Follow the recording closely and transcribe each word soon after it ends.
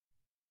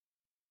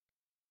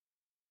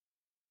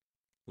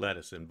Let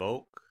us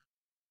invoke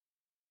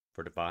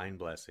for divine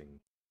blessing.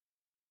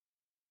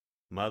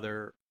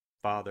 Mother,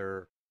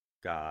 Father,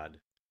 God,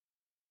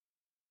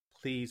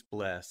 please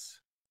bless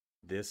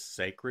this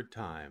sacred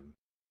time.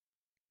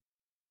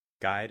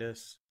 Guide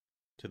us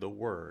to the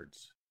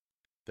words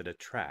that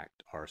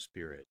attract our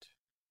spirit.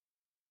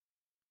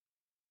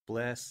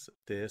 Bless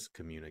this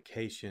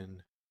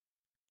communication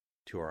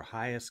to our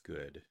highest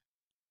good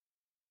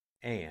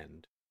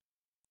and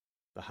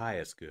the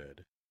highest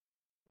good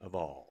of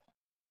all.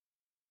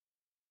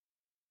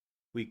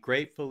 We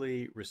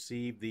gratefully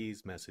receive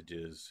these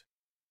messages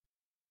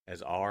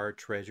as our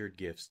treasured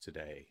gifts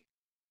today.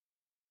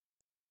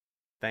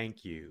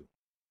 Thank you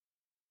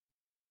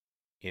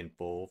in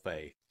full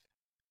faith.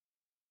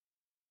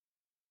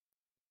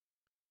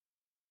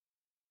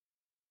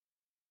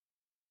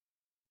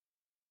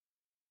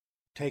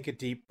 Take a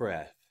deep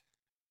breath.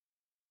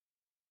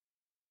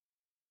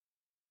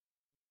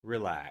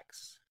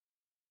 Relax.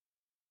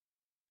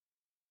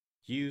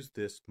 Use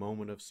this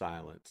moment of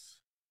silence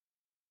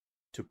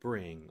to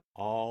bring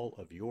all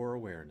of your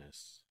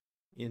awareness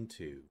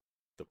into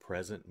the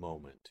present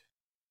moment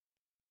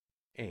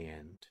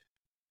and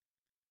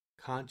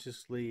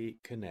consciously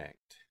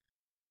connect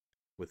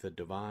with the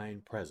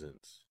divine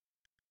presence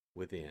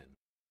within.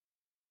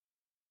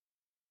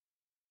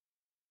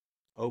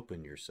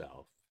 Open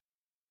yourself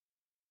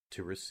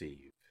to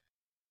receive.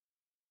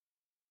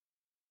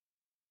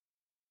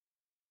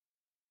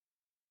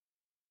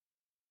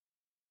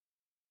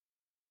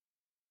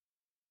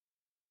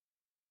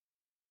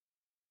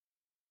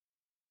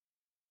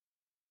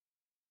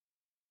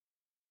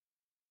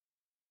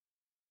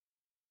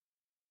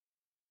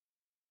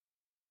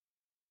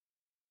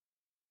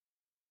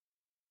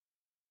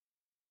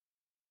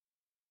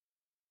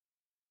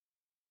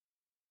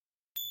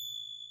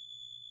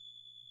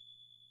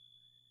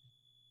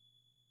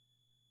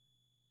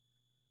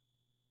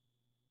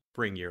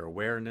 Bring your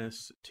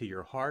awareness to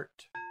your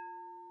heart.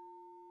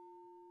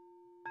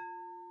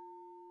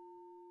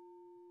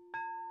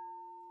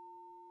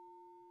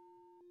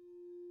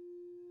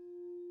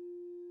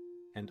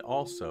 And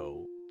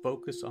also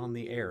focus on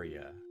the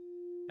area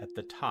at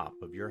the top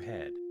of your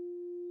head.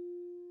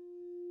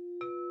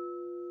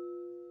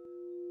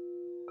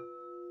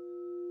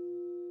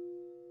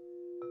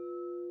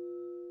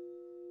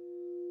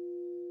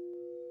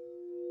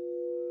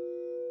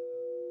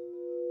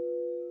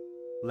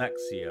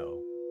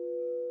 Lectio.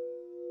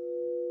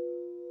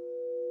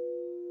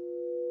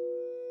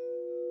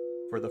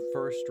 For the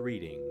first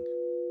reading,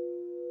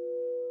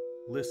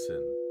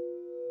 listen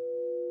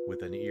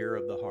with an ear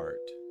of the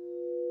heart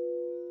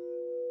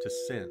to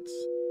sense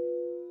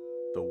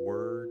the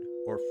word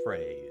or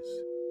phrase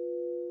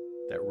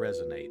that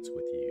resonates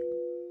with you.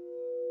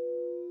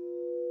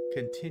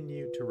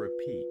 Continue to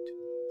repeat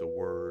the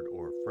word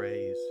or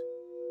phrase.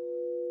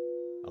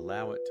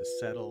 Allow it to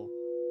settle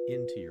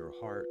into your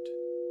heart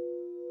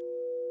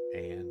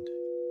and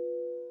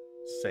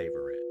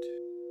savor it.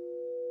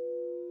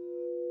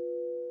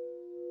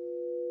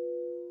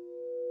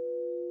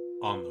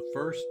 On the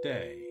first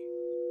day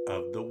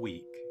of the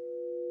week,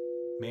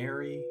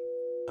 Mary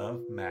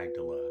of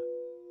Magdala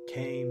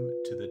came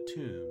to the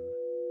tomb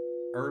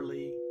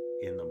early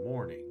in the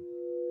morning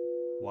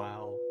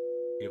while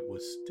it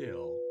was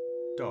still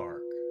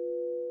dark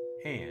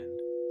and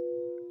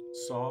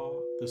saw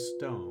the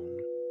stone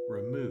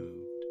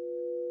removed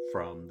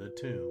from the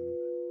tomb.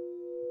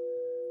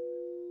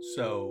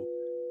 So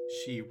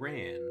she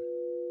ran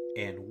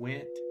and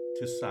went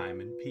to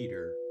Simon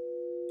Peter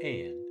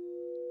and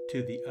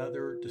to the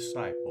other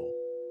disciple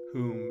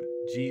whom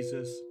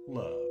Jesus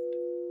loved,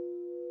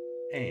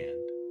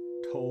 and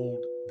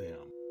told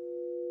them,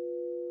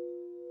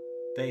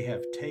 "They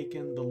have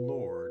taken the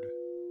Lord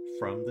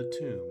from the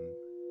tomb,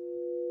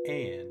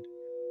 and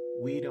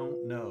we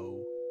don't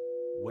know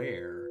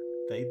where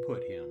they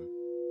put him."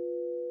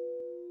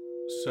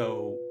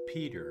 So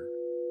Peter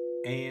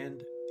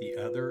and the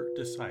other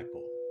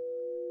disciple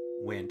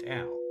went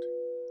out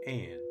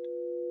and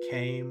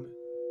came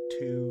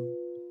to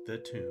the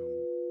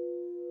tomb.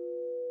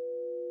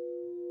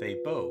 They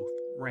both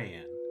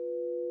ran,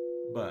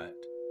 but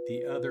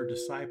the other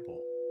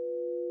disciple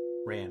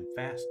ran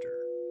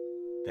faster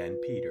than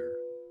Peter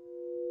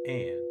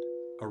and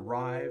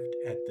arrived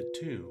at the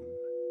tomb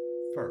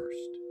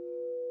first.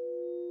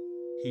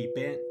 He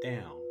bent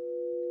down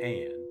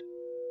and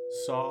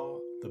saw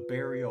the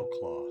burial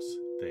cloths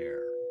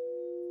there,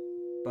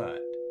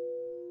 but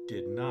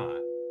did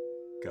not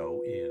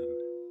go in.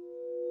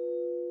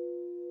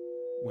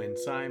 When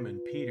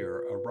Simon Peter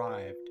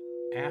arrived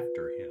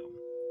after him,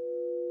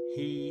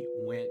 he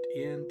went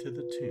into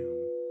the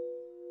tomb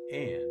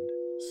and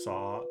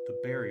saw the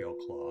burial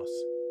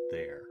cloths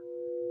there,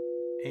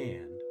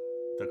 and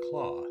the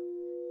cloth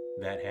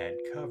that had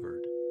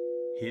covered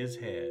his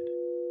head,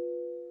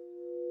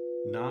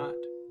 not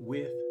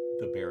with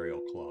the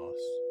burial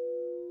cloths,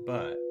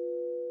 but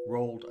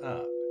rolled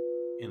up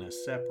in a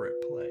separate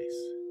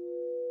place.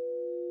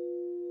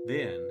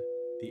 Then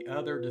the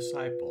other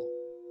disciple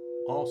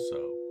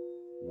also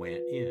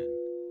went in,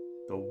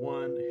 the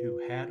one who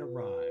had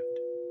arrived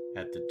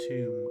at the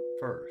tomb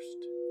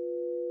first,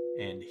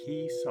 and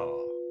he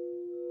saw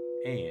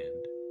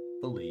and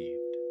believed.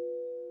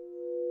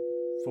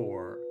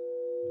 For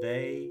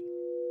they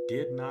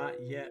did not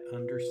yet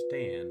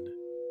understand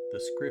the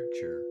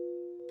scripture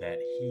that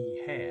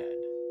he had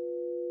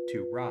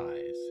to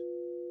rise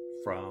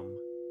from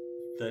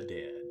the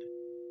dead.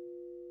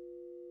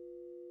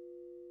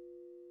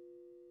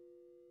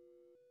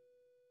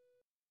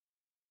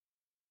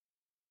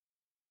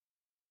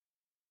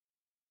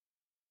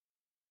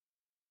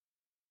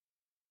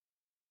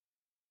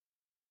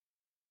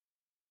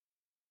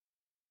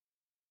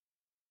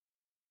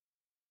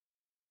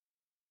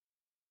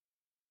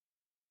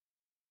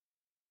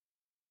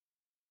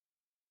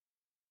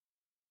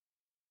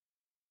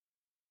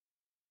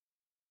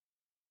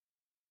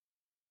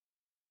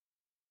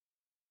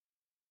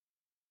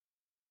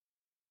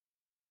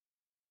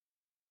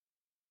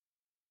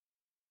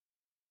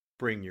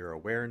 Bring your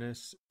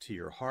awareness to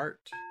your heart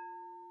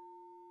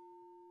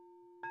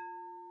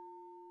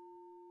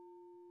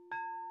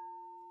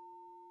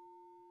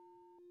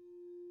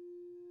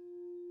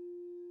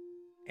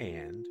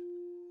and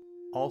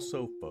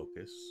also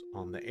focus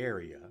on the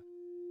area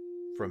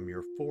from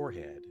your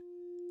forehead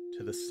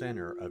to the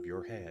center of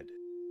your head.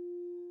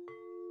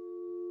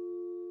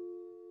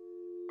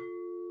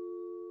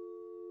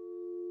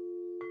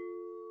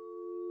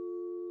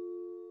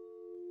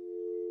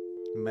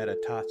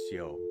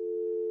 Meditatio.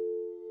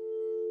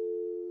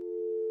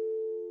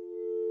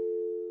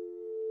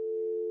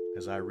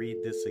 As I read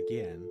this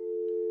again,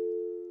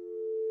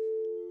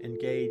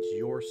 engage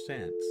your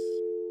sense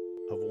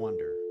of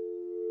wonder.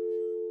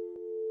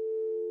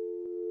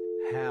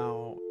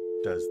 How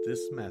does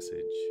this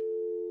message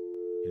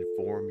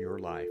inform your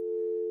life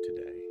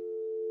today?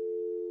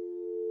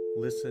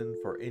 Listen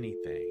for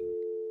anything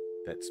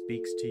that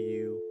speaks to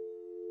you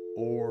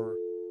or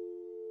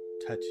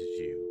touches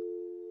you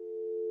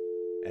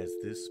as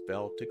this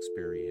felt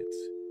experience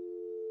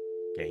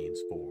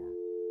gains form.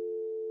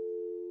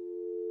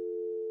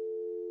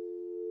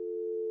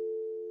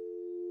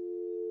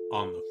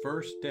 On the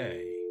first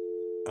day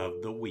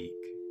of the week,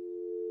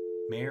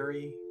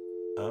 Mary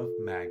of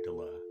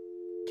Magdala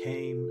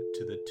came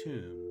to the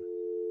tomb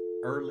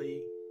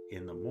early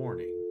in the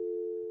morning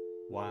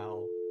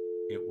while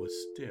it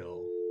was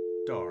still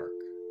dark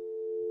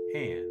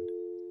and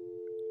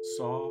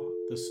saw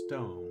the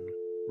stone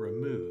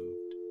removed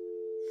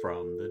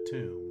from the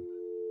tomb.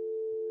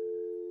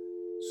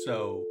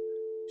 So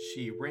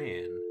she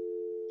ran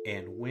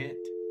and went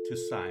to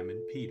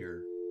Simon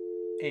Peter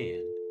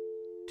and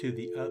to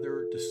the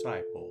other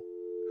disciple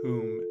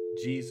whom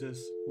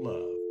Jesus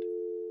loved,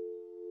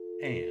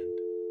 and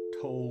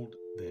told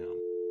them,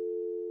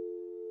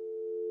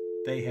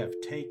 "They have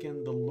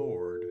taken the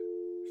Lord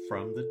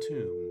from the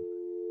tomb,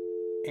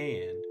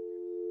 and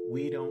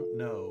we don't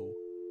know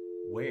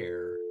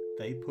where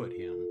they put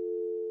him."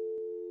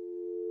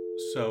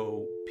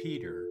 So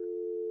Peter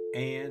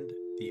and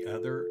the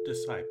other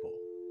disciple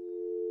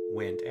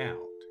went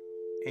out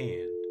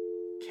and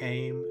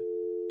came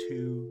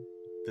to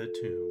the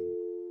tomb.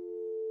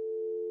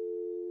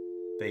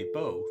 They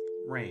both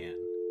ran,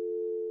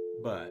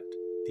 but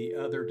the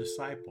other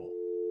disciple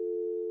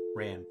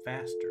ran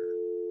faster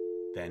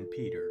than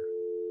Peter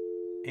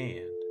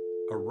and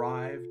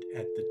arrived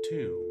at the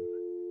tomb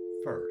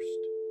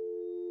first.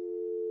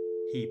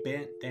 He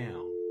bent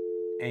down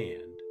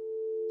and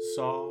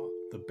saw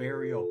the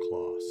burial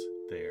cloths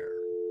there,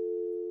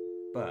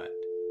 but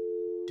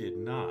did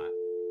not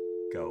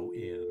go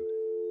in.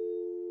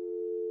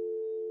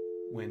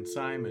 When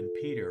Simon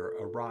Peter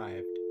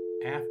arrived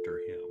after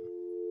him,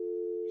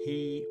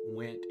 he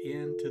went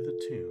into the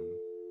tomb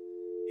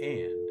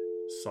and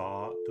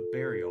saw the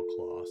burial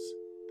cloths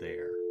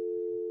there,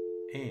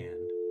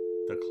 and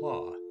the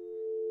cloth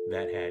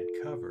that had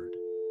covered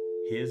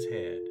his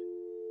head,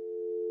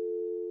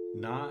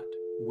 not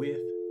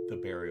with the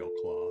burial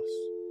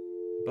cloths,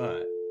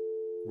 but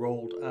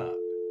rolled up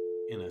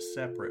in a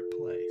separate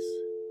place.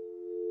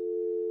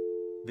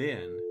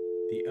 Then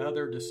the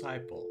other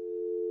disciple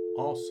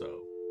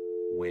also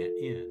went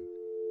in,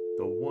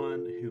 the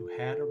one who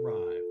had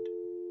arrived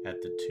at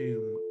the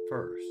tomb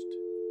first,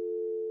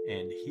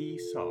 and he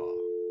saw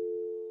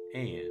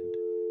and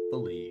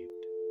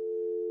believed.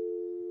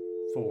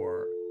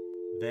 For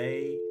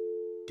they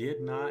did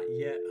not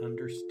yet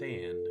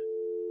understand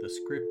the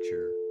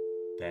scripture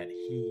that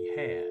he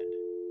had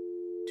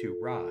to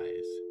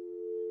rise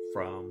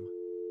from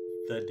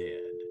the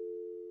dead.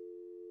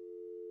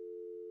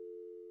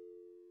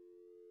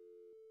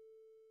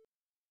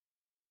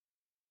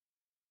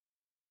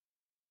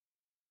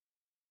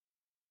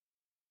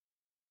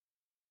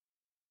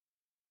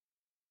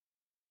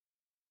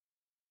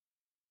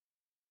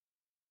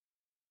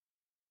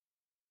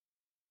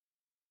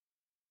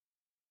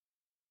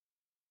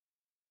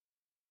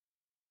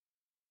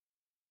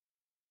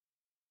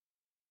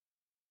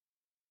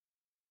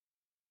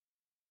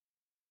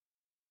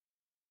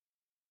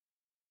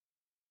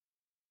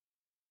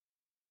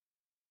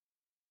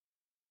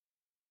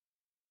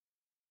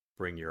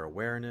 Bring your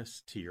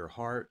awareness to your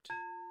heart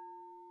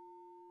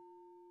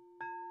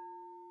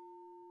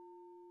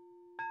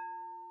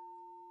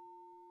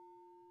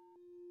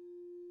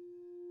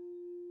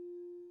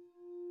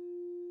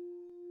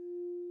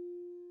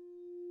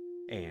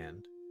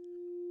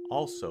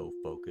also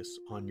focus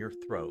on your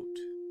throat.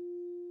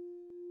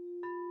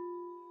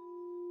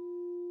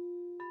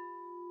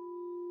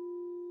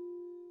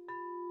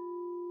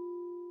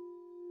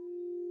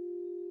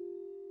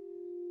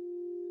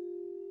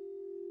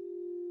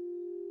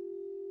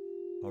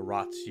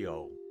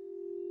 Oratio.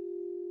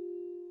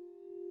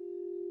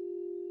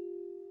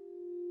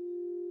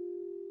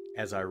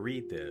 As I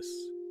read this,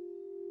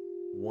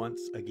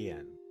 once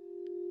again,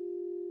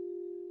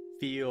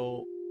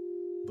 feel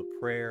the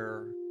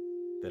prayer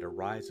that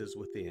arises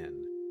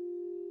within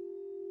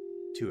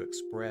to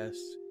express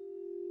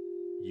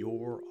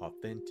your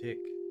authentic,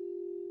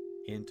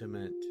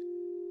 intimate,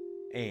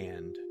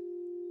 and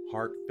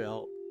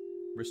heartfelt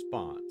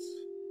response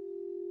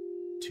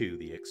to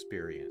the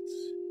experience.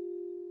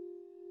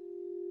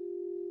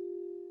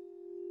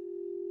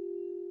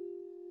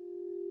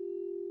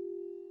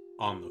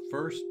 On the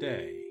first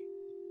day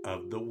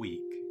of the week,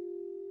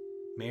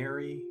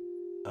 Mary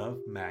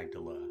of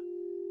Magdala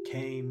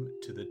came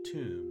to the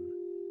tomb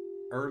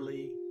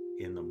early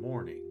in the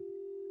morning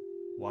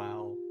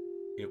while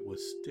it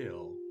was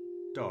still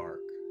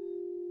dark,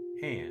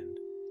 and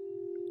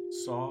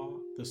saw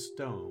the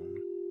stone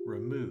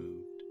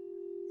removed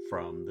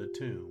from the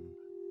tomb.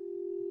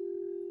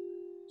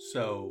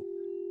 So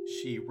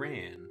she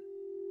ran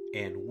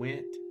and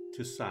went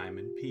to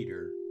Simon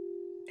Peter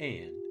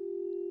and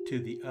to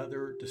the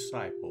other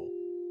disciple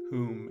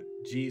whom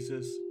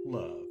Jesus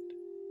loved,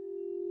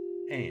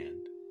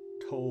 and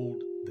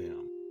told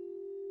them,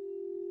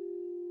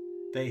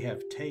 "They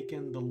have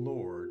taken the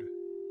Lord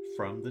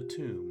from the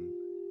tomb,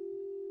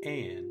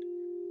 and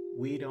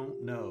we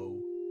don't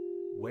know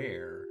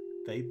where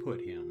they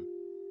put him."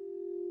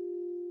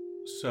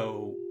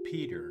 So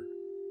Peter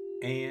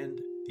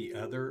and the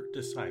other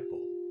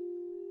disciple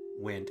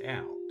went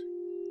out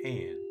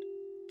and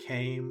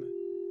came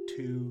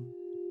to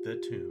the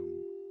tomb.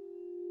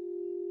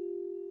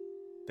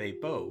 They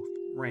both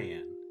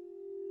ran,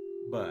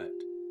 but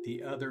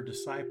the other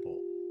disciple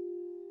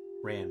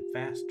ran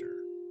faster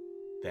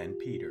than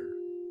Peter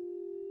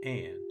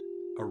and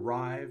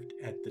arrived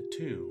at the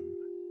tomb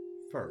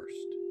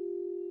first.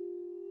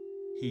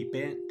 He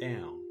bent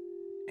down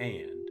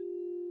and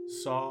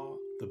saw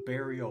the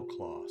burial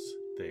cloths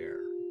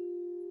there,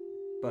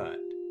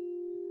 but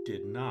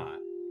did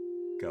not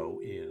go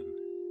in.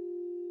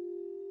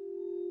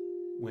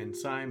 When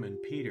Simon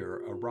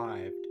Peter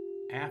arrived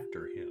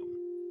after him,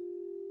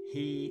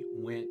 he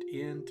went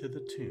into the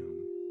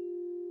tomb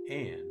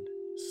and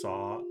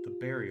saw the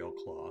burial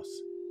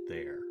cloths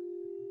there,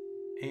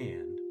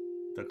 and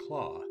the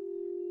cloth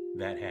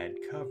that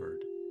had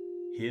covered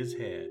his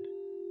head,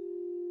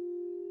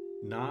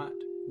 not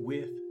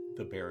with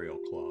the burial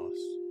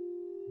cloths,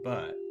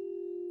 but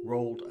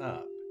rolled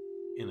up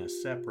in a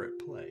separate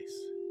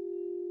place.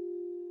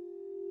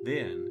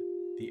 Then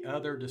the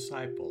other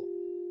disciple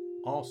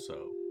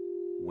also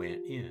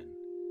went in,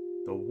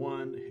 the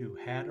one who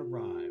had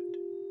arrived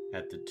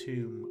at the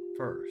tomb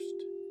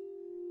first,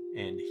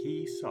 and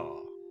he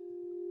saw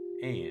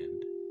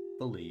and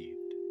believed.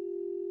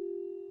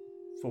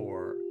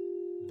 For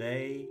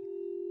they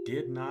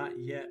did not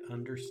yet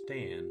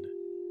understand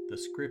the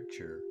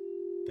scripture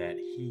that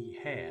he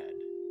had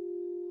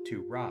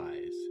to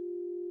rise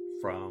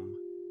from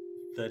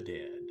the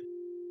dead.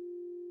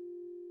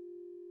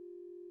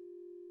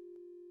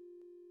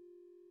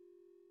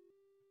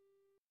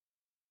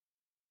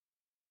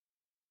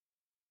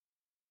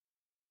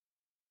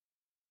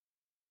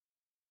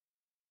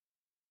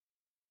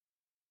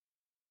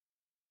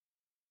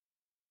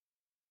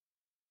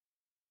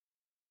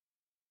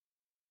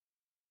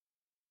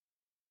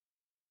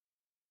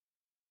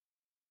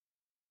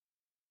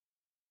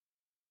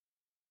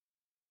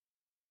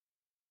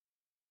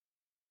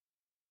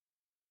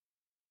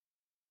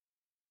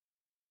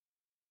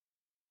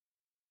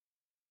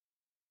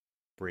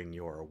 Bring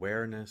your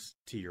awareness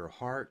to your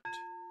heart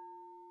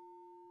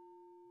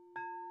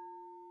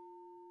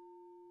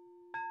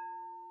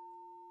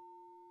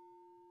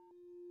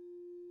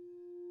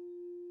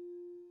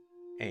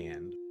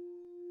and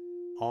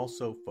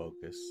also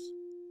focus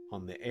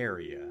on the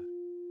area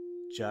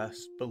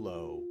just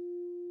below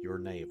your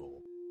navel.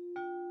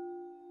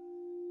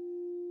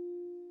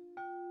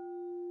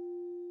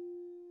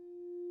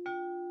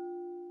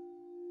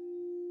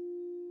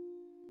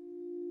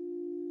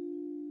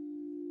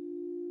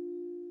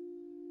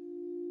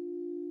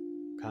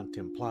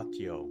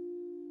 Contemplatio.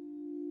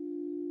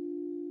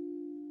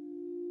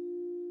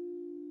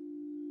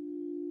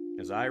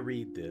 As I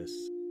read this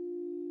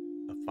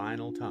a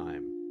final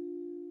time,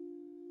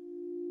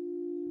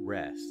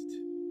 rest.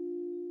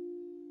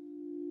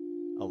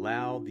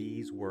 Allow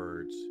these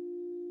words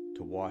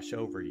to wash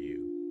over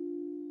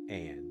you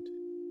and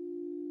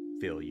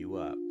fill you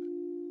up.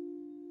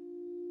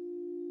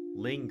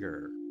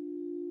 Linger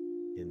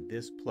in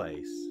this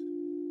place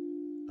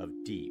of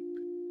deep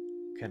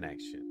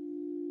connection.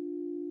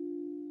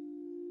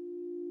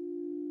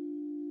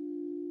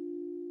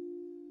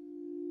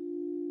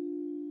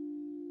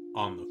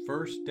 On the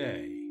first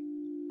day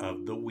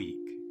of the week,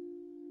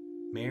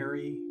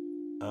 Mary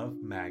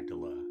of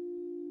Magdala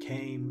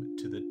came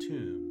to the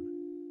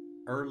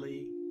tomb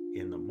early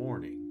in the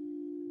morning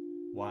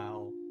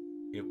while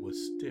it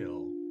was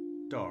still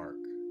dark,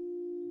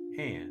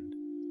 and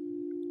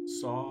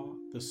saw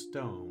the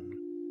stone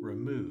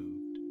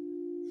removed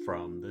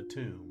from the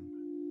tomb.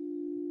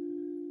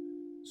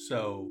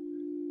 So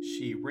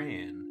she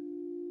ran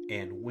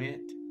and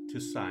went to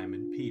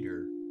Simon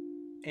Peter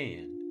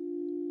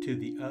and to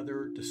the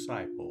other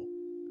disciple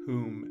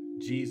whom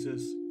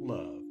Jesus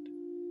loved,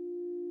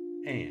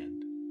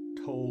 and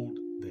told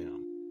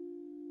them,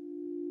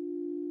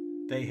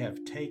 "They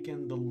have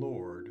taken the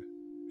Lord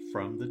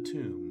from the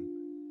tomb,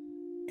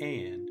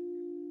 and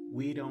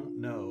we don't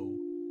know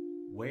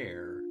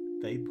where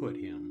they put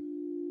him."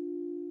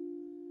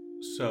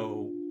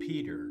 So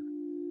Peter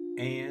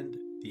and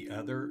the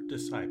other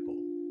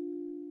disciple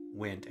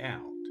went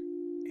out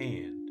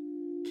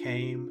and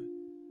came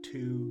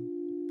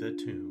to the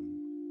tomb.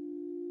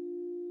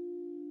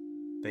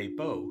 They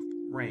both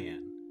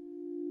ran,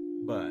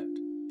 but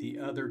the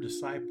other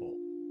disciple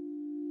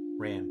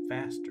ran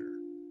faster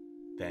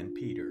than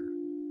Peter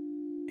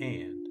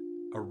and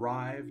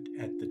arrived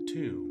at the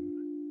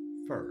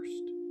tomb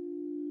first.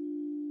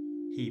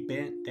 He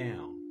bent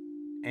down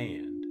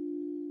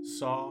and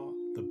saw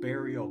the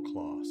burial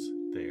cloths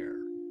there,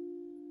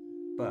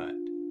 but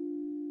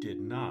did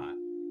not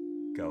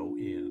go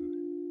in.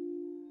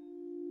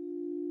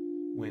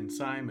 When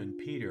Simon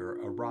Peter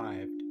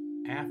arrived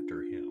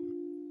after him,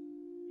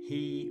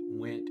 he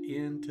went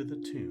into the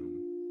tomb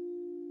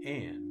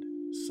and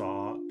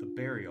saw the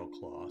burial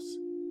cloths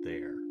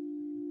there,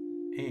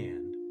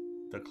 and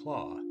the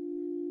cloth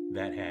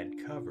that had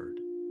covered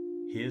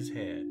his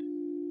head,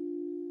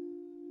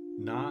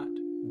 not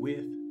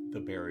with the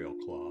burial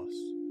cloths,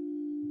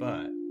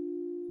 but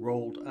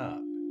rolled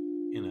up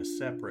in a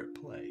separate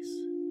place.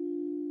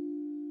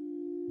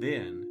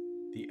 Then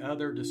the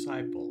other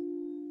disciple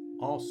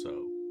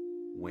also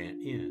went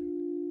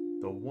in,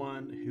 the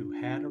one who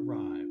had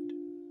arrived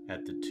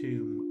at the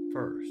tomb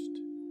first,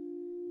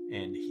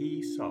 and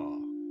he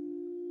saw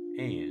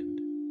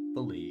and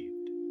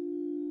believed.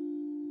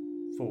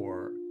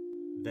 For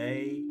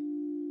they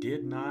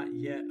did not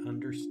yet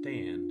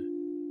understand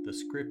the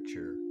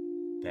scripture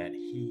that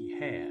he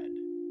had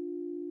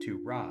to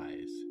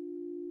rise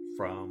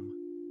from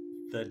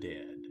the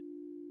dead.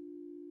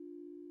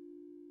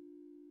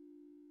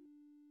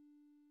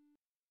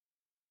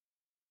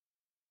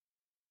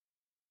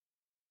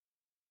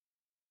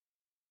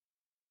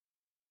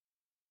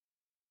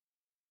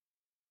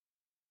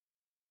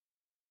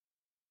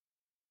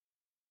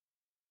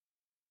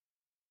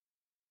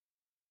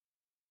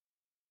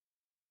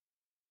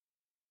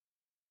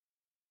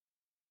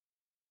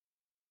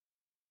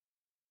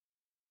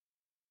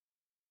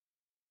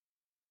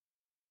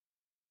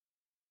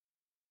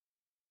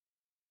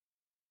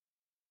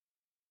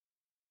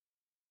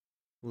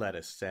 Let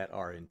us set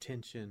our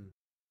intention.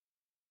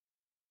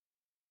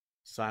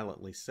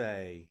 Silently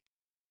say,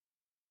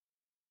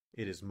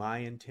 "It is my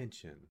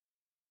intention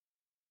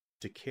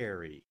to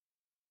carry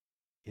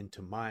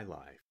into my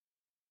life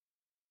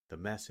the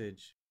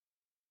message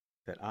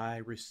that I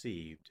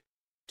received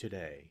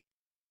today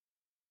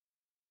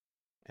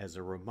as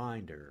a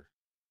reminder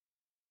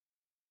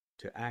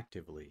to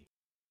actively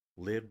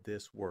live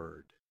this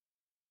word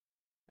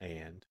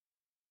and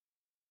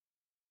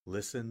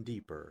listen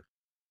deeper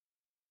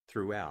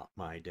throughout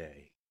my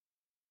day."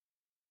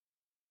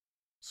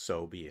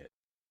 So be it.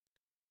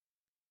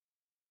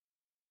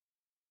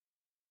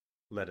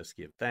 Let us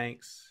give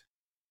thanks.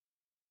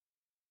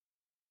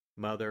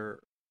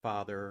 Mother,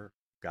 Father,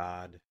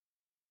 God,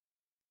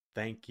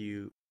 thank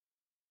you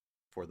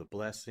for the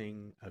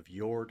blessing of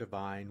your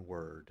divine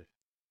word.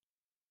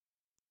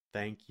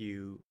 Thank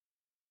you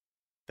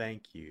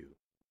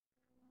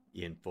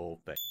in full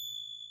faith.